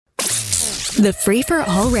The Free for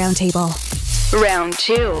All Roundtable. Round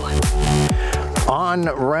 2. On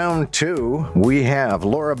round 2, we have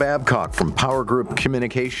Laura Babcock from POWERGROUP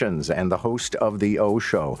Communications and the host of The O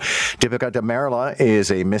Show. Dipika Damerla is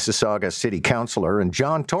a Mississauga City Councillor, and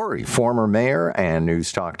John Tory, former Mayor and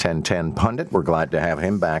NEWSTALK 1010 pundit. We're glad to have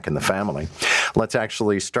him back in the family. Let's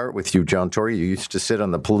actually start with you, John Tory. You used to sit on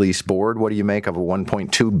the police board. What do you make of a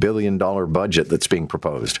 $1.2 billion budget that's being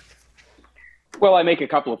proposed? Well, I make a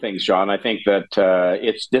couple of things, John. I think that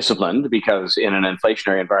it's disciplined because in an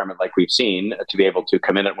inflationary environment like we've seen, to be able to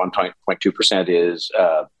come in at 1.2%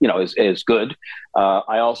 is good.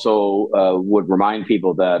 I also would remind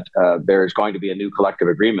people that there is going to be a new collective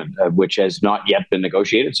agreement, which has not yet been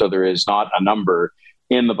negotiated. So there is not a number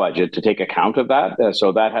in the budget to take account of that.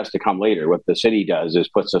 So that has to come later. What the city does is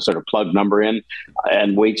puts a sort of plug number in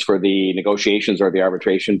and waits for the negotiations or the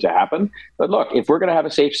arbitration to happen. But look, if we're going to have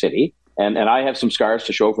a safe city, and I have some scars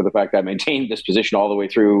to show for the fact that I maintained this position all the way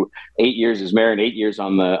through 8 years as mayor and 8 years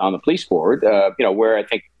on the police board, where I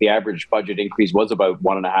think the average budget increase was about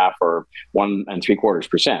 1.5 or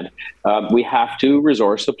 1.75%. We have to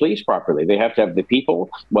resource the police properly. They have to have the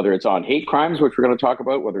people, whether it's on hate crimes, which we're going to talk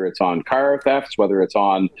about, whether it's on car thefts, whether it's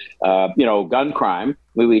on, gun crime.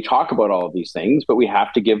 We talk about all of these things, but we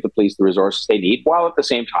have to give the police the resources they need while at the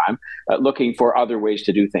same time looking for other ways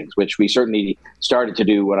to do things, which we certainly started to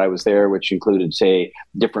do when I was there, which included, say,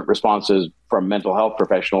 different responses from mental health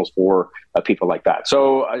professionals for people like that.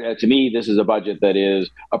 So to me, this is a budget that is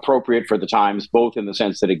appropriate for the times, both in the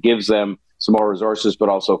sense that it gives them some more resources, but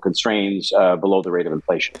also constrains below the rate of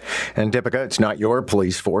inflation. And Dipika, it's not your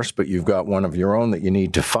police force, but you've got one of your own that you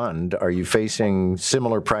need to fund. Are you facing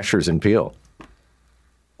similar pressures in Peel?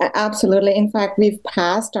 Absolutely. In fact, we've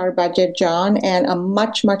passed our budget, John, and a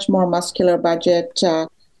much, much more muscular budget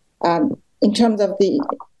in terms of the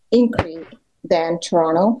increase than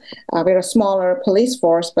Toronto. We're a smaller police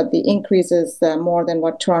force, but the increase is more than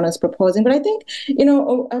what Toronto is proposing. But I think,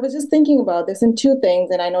 I was just thinking about this in two things,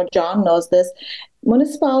 and I know John knows this.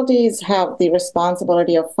 Municipalities have the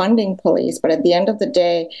responsibility of funding police, but at the end of the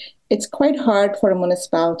day, it's quite hard for a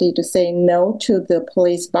municipality to say no to the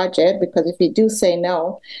police budget, because if we do say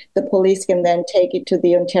no, the police can then take it to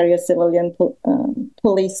the Ontario Civilian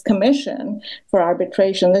Police Commission for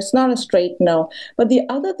arbitration. It's not a straight no. But the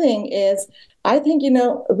other thing is, I think,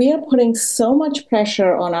 we are putting so much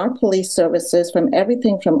pressure on our police services, from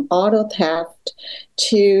everything from auto theft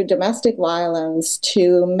to domestic violence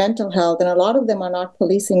to mental health. And a lot of them are not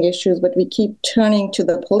policing issues, but we keep turning to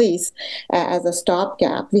the police as a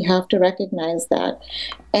stopgap. We have to recognize that.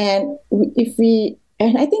 And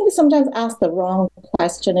I think we sometimes ask the wrong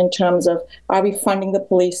question in terms of, are we funding the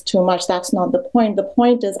police too much? That's not the point. The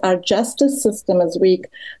point is our justice system is weak.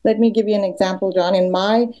 Let me give you an example, John. In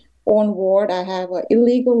my own ward, I have an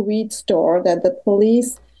illegal weed store that the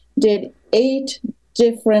police did 8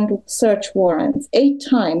 different search warrants 8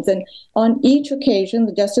 times. And on each occasion,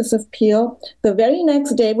 the Justice of Peel, the very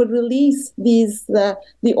next day, would release the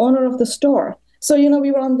owner of the store. So, we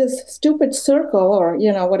were on this stupid circle, or,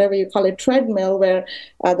 whatever you call it, treadmill, where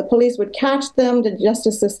the police would catch them, the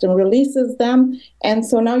justice system releases them. And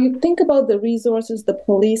so now you think about the resources the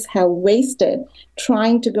police have wasted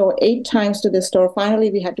trying to go 8 times to the store. Finally,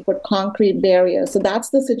 we had to put concrete barriers. So that's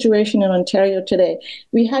the situation in Ontario today.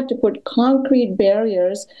 We had to put concrete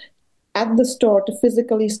barriers at the store to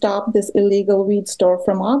physically stop this illegal weed store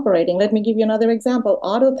from operating. Let me give you another example,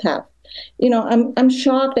 auto theft. I'm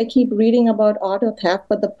shocked. I keep reading about auto theft,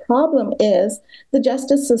 but the problem is the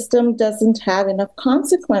justice system doesn't have enough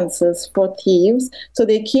consequences for thieves. So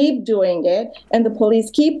they keep doing it, and the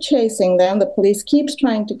police keep chasing them. The police keeps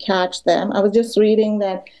trying to catch them. I was just reading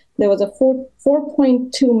that there was a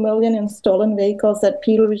 4.2 million in stolen vehicles that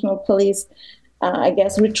Peel Regional Police,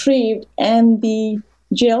 retrieved, and the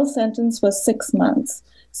jail sentence was 6 months.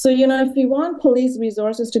 So, if we want police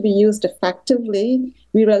resources to be used effectively,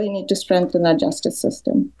 we really need to strengthen our justice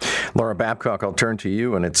system. Laura Babcock, I'll turn to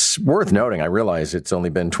you, and it's worth noting, I realize it's only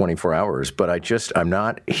been 24 hours, but I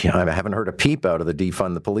haven't heard a peep out of the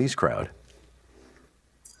defund the police crowd.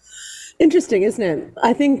 Interesting, isn't it?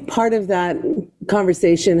 I think part of that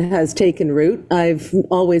conversation has taken root. I've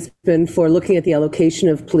always been for looking at the allocation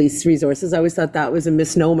of police resources. I always thought that was a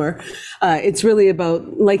misnomer. It's really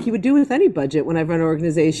about, like you would do with any budget when I've run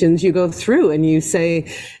organizations, you go through and you say,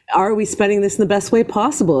 are we spending this in the best way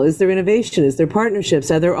possible? Is there innovation? Is there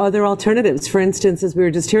partnerships? Are there other alternatives? For instance, as we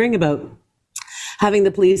were just hearing about, having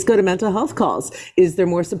the police go to mental health calls? Is there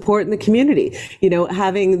more support in the community?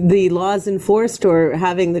 Having the laws enforced or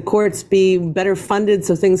having the courts be better funded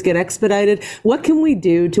so things get expedited? What can we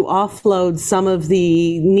do to offload some of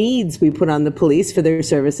the needs we put on the police for their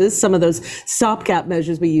services, some of those stopgap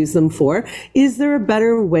measures we use them for? Is there a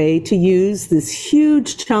better way to use this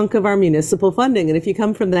huge chunk of our municipal funding? And if you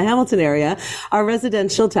come from the Hamilton area, our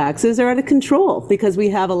residential taxes are out of control because we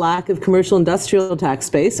have a lack of commercial industrial tax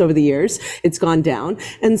space over the years. It's gone down.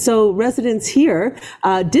 And so residents here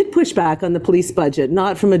did push back on the police budget,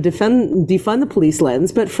 not from a defund the police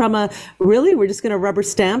lens, but from a really, we're just going to rubber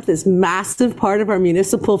stamp this massive part of our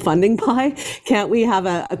municipal funding pie. Can't we have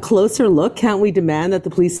a closer look? Can't we demand that the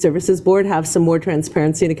Police Services Board have some more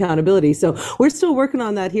transparency and accountability? So we're still working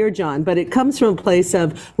on that here, John, but it comes from a place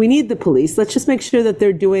of we need the police. Let's just make sure that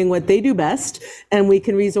they're doing what they do best, and we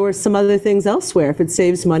can resource some other things elsewhere if it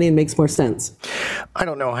saves money and makes more sense. I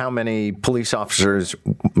don't know how many police officers,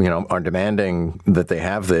 are demanding that they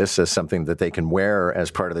have this as something that they can wear as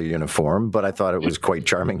part of their uniform, but I thought it was quite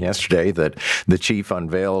charming yesterday that the chief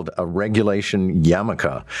unveiled a regulation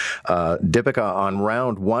yarmulke. Dipika, on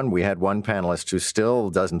round one, we had one panelist who still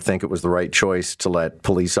doesn't think it was the right choice to let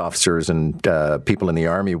police officers and people in the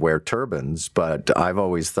army wear turbans, but I've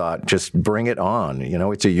always thought just bring it on.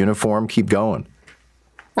 It's a uniform, keep going.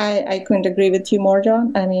 I couldn't agree with you more,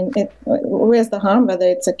 John. I mean, where's the harm whether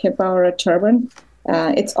it's a kippah or a turban?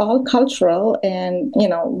 It's all cultural, and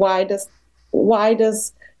why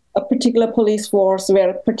does a particular police force wear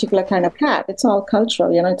a particular kind of hat? It's all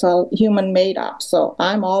cultural, it's all human made up. So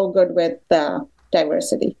I'm all good with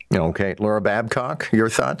diversity. Okay, Laura Babcock, your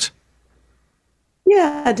thoughts?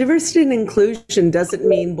 Yeah, diversity and inclusion doesn't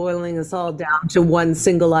mean boiling us all down to one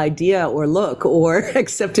single idea or look or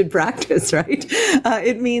accepted practice, right?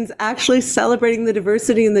 It means actually celebrating the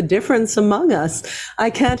diversity and the difference among us. I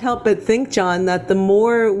can't help but think, John, that the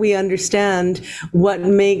more we understand what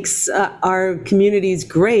makes our communities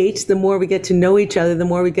great, the more we get to know each other, the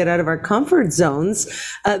more we get out of our comfort zones,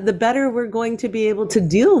 the better we're going to be able to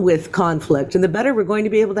deal with conflict, and the better we're going to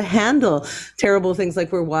be able to handle terrible things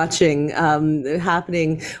like we're watching happening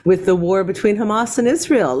with the war between Hamas and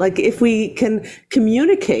Israel. Like, if we can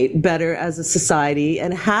communicate better as a society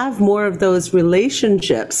and have more of those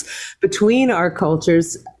relationships between our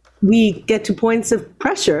cultures, we get to points of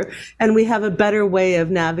pressure and we have a better way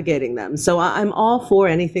of navigating them. So I'm all for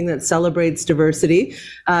anything that celebrates diversity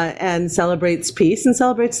and celebrates peace and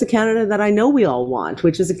celebrates the Canada that I know we all want,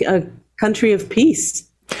 which is a country of peace.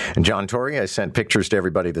 And John Tory, I sent pictures to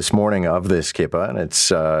everybody this morning of this kippah, and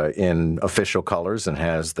it's in official colors and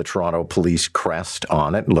has the Toronto Police crest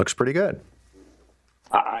on it. It looks pretty good.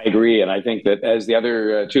 I agree. And I think that, as the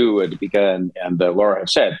other two, Dipika and Laura, have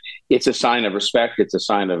said, it's a sign of respect. It's a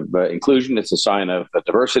sign of inclusion. It's a sign of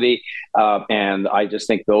diversity. And I just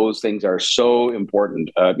think those things are so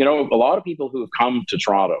important. A lot of people who have come to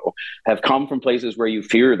Toronto have come from places where you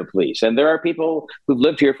fear the police. And there are people who've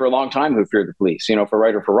lived here for a long time who fear the police, for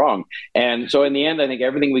right or for wrong. And so in the end, I think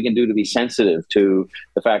everything we can do to be sensitive to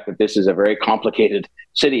the fact that this is a very complicated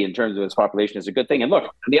city in terms of its population is a good thing. And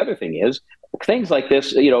look, the other thing is, things like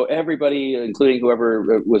this, everybody, including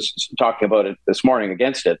whoever was talking about it this morning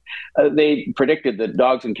against it, they predicted that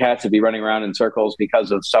dogs and cats would be running around in circles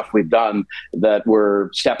because of stuff we've done that were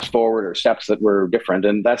steps forward or steps that were different.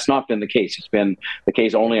 And that's not been the case. It's been the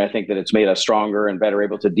case only, I think, that it's made us stronger and better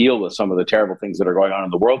able to deal with some of the terrible things that are going on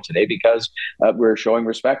in the world today because we're showing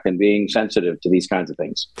respect and being sensitive to these kinds of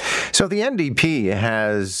things. So the NDP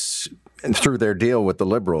has, through their deal with the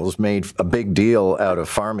Liberals, made a big deal out of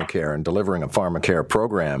pharmacare and delivering a pharmacare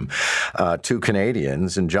program to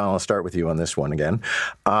Canadians. And John, I'll start with you on this one again.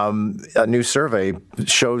 A new survey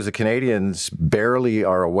shows that Canadians barely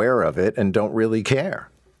are aware of it and don't really care.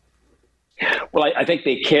 Well, I think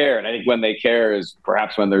they care. And I think when they care is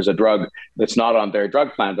perhaps when there's a drug that's not on their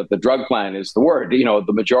drug plan, but the drug plan is the word.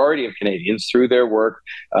 The majority of Canadians, through their work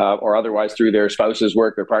or otherwise through their spouse's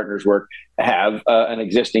work, their partner's work, have an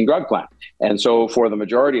existing drug plan. And so for the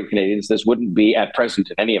majority of Canadians, this wouldn't be at present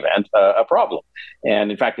in any event a problem. And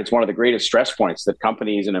in fact, it's one of the greatest stress points that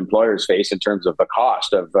companies and employers face in terms of the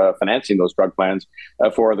cost of financing those drug plans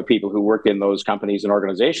for the people who work in those companies and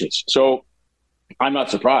organizations. So I'm not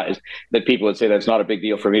surprised that people would say that's not a big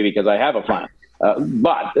deal for me because I have a plan.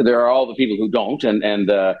 But there are all the people who don't. And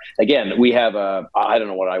again, we have I don't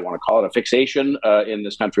know what I want to call it, a fixation in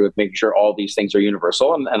this country with making sure all these things are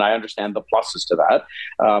universal. And I understand the pluses to that.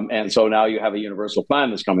 And so now you have a universal plan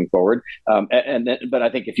that's coming forward. But I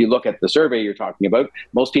think if you look at the survey you're talking about,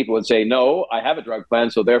 most people would say, no, I have a drug plan,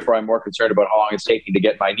 so therefore I'm more concerned about how long it's taking to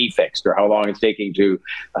get my knee fixed or how long it's taking to,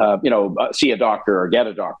 see a doctor or get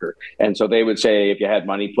a doctor. And so they would say, if you had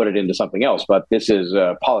money, put it into something else. But this is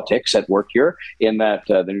politics at work here in that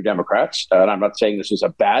the New Democrats, and I'm not saying this is a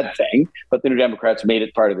bad thing, but the New Democrats made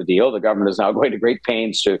it part of the deal. The government is now going to great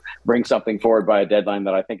pains to bring something forward by a deadline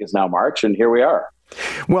that I think is now March, and here we are.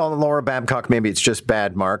 Well, Laura Babcock, maybe it's just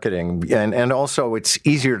bad marketing. And also it's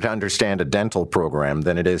easier to understand a dental program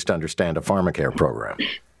than it is to understand a pharmacare program.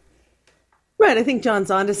 Right. I think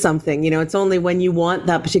John's onto something. It's only when you want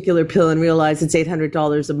that particular pill and realize it's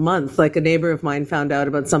 $800 a month. Like a neighbor of mine found out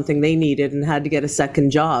about something they needed and had to get a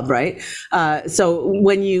second job. Right. So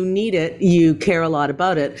when you need it, you care a lot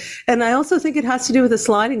about it. And I also think it has to do with a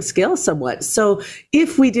sliding scale somewhat. So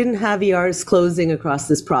if we didn't have ERs closing across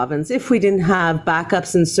this province, if we didn't have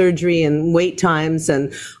backups in surgery and wait times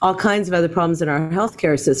and all kinds of other problems in our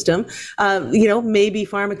healthcare system, maybe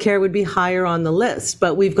pharmacare would be higher on the list.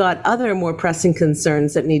 But we've got other more pressing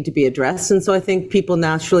concerns that need to be addressed. And so I think people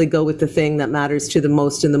naturally go with the thing that matters to them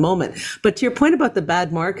most in the moment. But to your point about the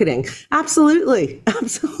bad marketing, absolutely,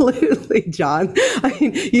 John. I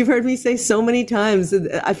mean, you've heard me say so many times,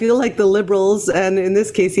 I feel like the Liberals, and in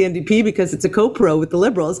this case, the NDP, because it's a co-pro with the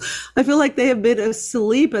Liberals, I feel like they have been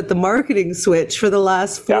asleep at the marketing switch for the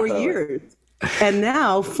last 4 years. And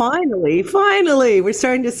now, finally, we're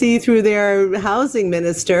starting to see through their housing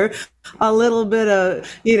minister a little bit of,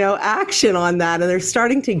 action on that. And they're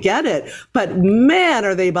starting to get it. But man,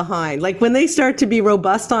 are they behind. Like when they start to be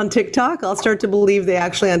robust on TikTok, I'll start to believe they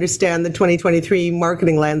actually understand the 2023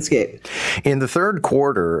 marketing landscape. In the third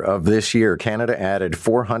quarter of this year, Canada added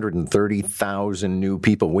 430,000 new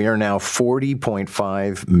people. We are now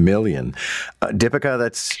 40.5 million. Dipika,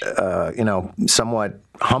 that's, somewhat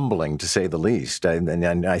humbling to say the least.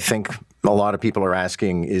 And I think a lot of people are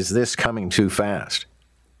asking, is this coming too fast?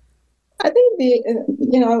 I think we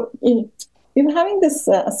were having this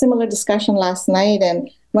similar discussion last night, and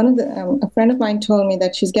a friend of mine told me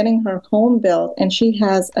that she's getting her home built, and she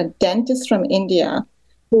has a dentist from India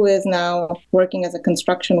who is now working as a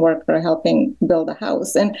construction worker, helping build a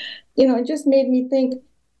house. And it just made me think.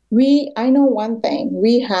 I know one thing,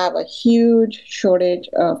 we have a huge shortage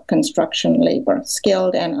of construction labor,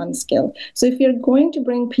 skilled and unskilled. So if you're going to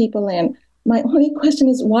bring people in, my only question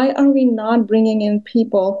is, why are we not bringing in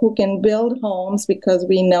people who can build homes? Because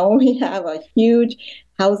we know we have a huge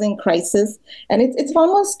housing crisis, and it's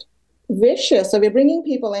almost vicious. So we're bringing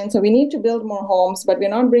people in, so we need to build more homes, but we're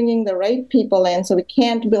not bringing the right people in, so we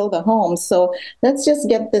can't build the homes. So let's just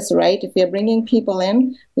get this right. If we're bringing people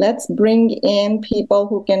in, let's bring in people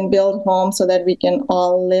who can build homes so that we can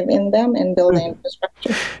all live in them and build the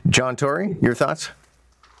infrastructure. John Tory, your thoughts?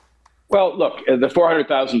 Well, look, the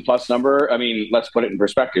 400,000 plus number, I mean, let's put it in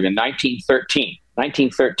perspective. In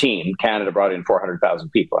 1913, Canada brought in 400,000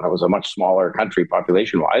 people, and it was a much smaller country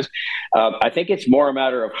population-wise. I think it's more a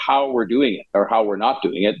matter of how we're doing it or how we're not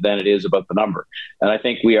doing it than it is about the number. And I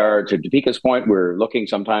think we are, to Dipika's point, we're looking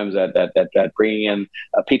sometimes at bringing in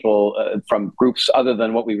people from groups other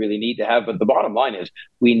than what we really need to have. But the bottom line is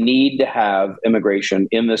we need to have immigration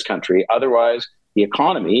in this country. Otherwise, the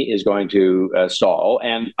economy is going to stall.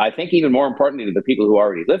 And I think even more importantly to the people who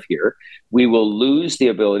already live here, we will lose the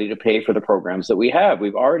ability to pay for the programs that we have.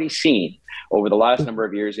 We've already seen over the last number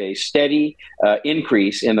of years a steady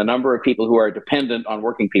increase in the number of people who are dependent on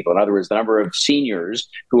working people. In other words, the number of seniors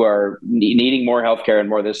who are needing more healthcare and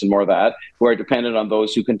more this and more that, who are dependent on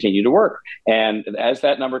those who continue to work. And as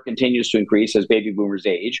that number continues to increase, as baby boomers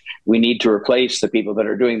age, we need to replace the people that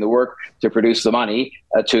are doing the work to produce the money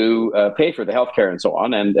to pay for the healthcare and so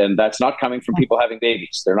on. And that's not coming from people having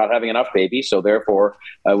babies. They're not having enough babies. So therefore,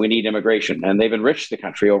 we need immigration. And they've enriched the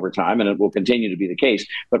country over time, and it will continue to be the case.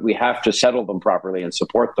 But we have to settle them properly and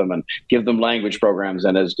support them and give them language programs.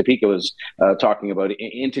 And as Dipika was talking about,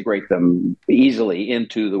 integrate them easily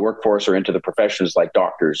into the workforce or into the professions like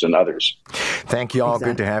doctors and others. Thank you all.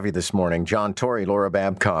 Exactly. Good to have you this morning. John Tory, Laura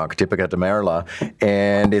Babcock, Dipika Damerla.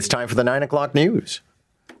 And it's time for the 9 o'clock news.